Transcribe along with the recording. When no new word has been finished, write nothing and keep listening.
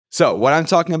So what I'm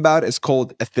talking about is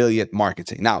called affiliate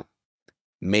marketing. Now,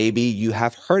 maybe you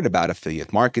have heard about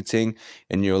affiliate marketing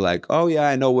and you're like, oh yeah,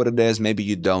 I know what it is. Maybe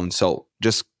you don't. So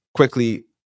just quickly,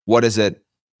 what is it?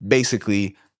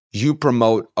 Basically, you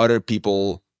promote other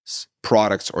people's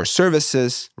products or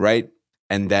services, right?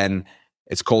 And then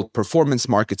it's called performance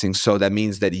marketing. So that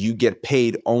means that you get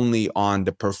paid only on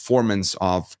the performance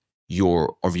of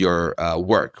your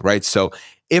work, right? So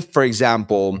if, for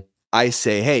example, I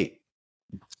say, hey,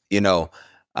 you know,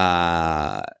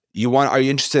 are you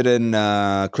interested in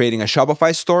creating a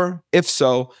Shopify store? If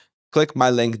so, click my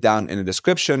link down in the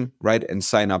description, right? And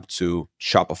sign up to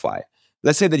Shopify.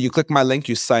 Let's say that you click my link,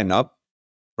 you sign up,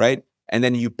 right? And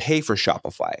then you pay for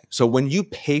Shopify. So when you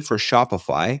pay for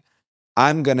Shopify,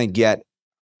 I'm going to get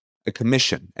a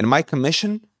commission. And my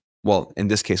commission, well, in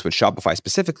this case with Shopify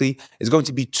specifically, is going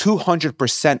to be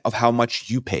 200% of how much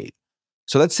you paid.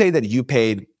 So let's say that you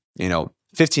paid,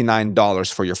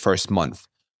 $59 for your first month.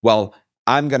 Well,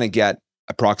 I'm going to get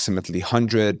approximately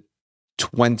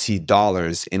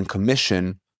 $120 in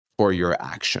commission for your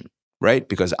action, right?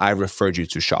 Because I referred you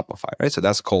to Shopify, right? So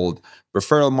that's called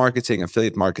referral marketing,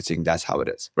 affiliate marketing. That's how it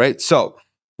is, right? So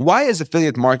why is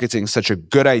affiliate marketing such a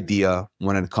good idea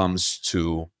when it comes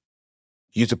to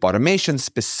YouTube automation,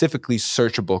 specifically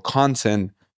searchable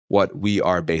content, what we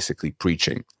are basically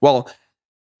preaching? Well,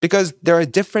 because there are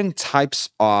different types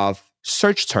of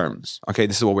search terms. Okay,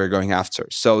 this is what we're going after.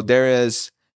 So let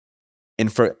me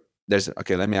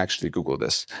actually Google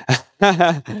this.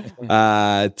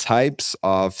 Types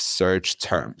of search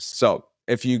terms. So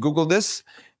if you Google this,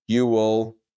 you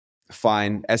will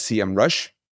find SEMrush.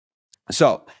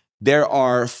 So there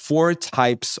are 4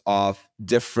 types of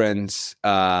different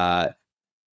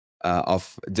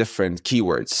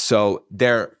keywords. So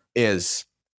there is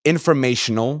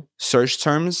informational search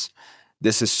terms.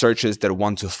 This is searches that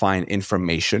want to find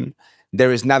information.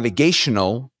 There is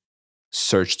navigational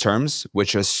search terms,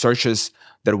 which are searches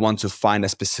that want to find a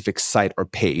specific site or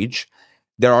page.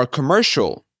 There are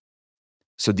commercial.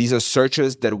 So these are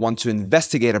searches that want to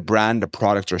investigate a brand, a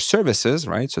product, or services,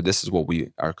 right? So this is what we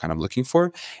are kind of looking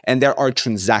for. And there are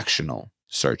transactional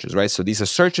searches, right? So these are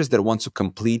searches that want to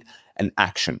complete an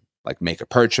action, like make a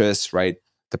purchase, right?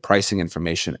 The pricing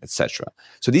information, etc.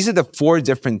 So these are the 4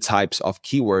 different types of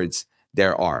keywords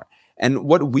there are. And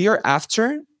what we are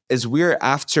after is with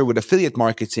affiliate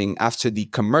marketing, after the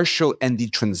commercial and the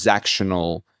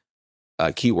transactional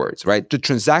keywords, right? The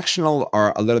transactional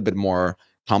are a little bit more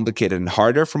complicated and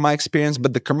harder from my experience,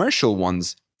 but the commercial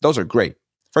ones, those are great.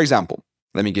 For example,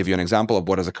 let me give you an example of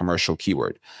what is a commercial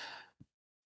keyword.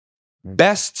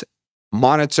 Best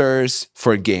monitors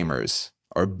for gamers,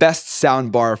 or best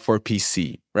soundbar for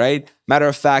PC, right? Matter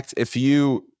of fact, if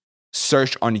you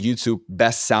search on YouTube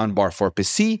best soundbar for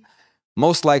PC,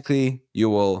 most likely you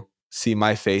will see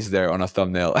my face there on a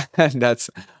thumbnail. And that's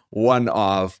one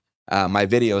of my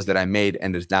videos that I made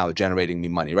and is now generating me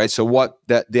money, right? So what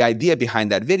the idea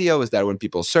behind that video is that when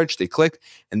people search, they click,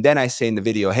 and then I say in the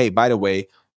video, hey, by the way,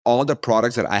 all the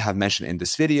products that I have mentioned in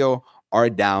this video are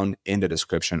down in the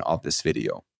description of this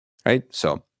video, right?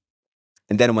 So,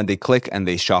 and then when they click and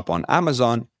they shop on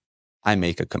Amazon, I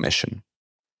make a commission.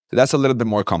 So that's a little bit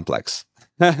more complex.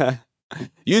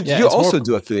 You also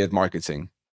do affiliate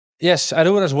marketing. Yes, I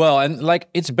do it as well. And like,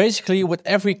 it's basically with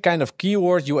every kind of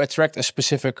keyword, you attract a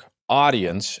specific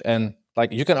audience. And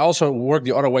like, you can also work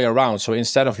the other way around. So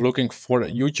instead of looking for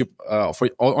YouTube,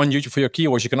 on YouTube for your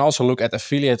keywords, you can also look at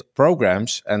affiliate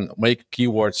programs and make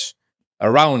keywords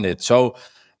around it. So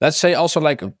let's say also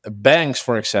like banks,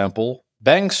 for example.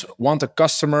 Banks want a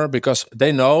customer because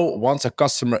they know once a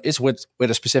customer is with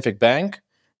a specific bank,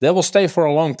 they will stay for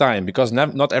a long time because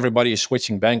not everybody is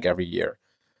switching bank every year.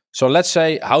 So let's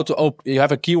say you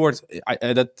have a keyword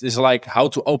that is like how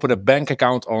to open a bank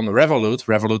account on Revolut.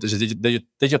 Revolut is a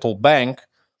digital bank.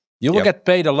 You will get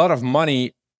paid a lot of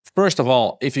money, first of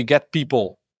all, if you get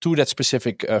people to that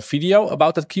specific video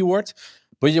about that keyword.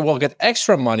 But you will get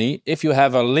extra money if you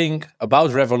have a link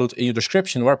about Revolut in your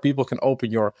description where people can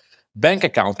open your bank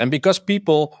account. And because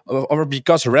because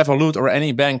Revolut or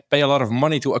any bank pay a lot of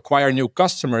money to acquire new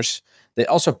customers, they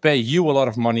also pay you a lot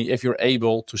of money if you're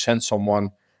able to send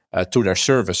someone to their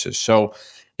services. So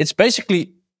it's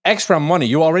basically extra money.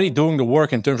 You're already doing the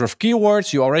work in terms of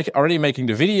keywords. You're already making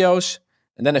the videos.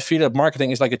 And then affiliate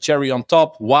marketing is like a cherry on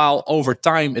top, while over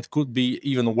time it could be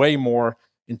even way more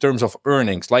in terms of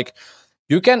earnings. Like,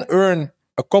 you can earn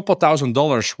a couple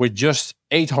 $1,000s with just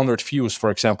 800 views,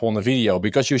 for example, on the video,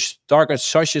 because you target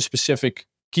such a specific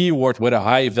keyword with a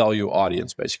high value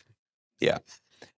audience, basically. Yeah.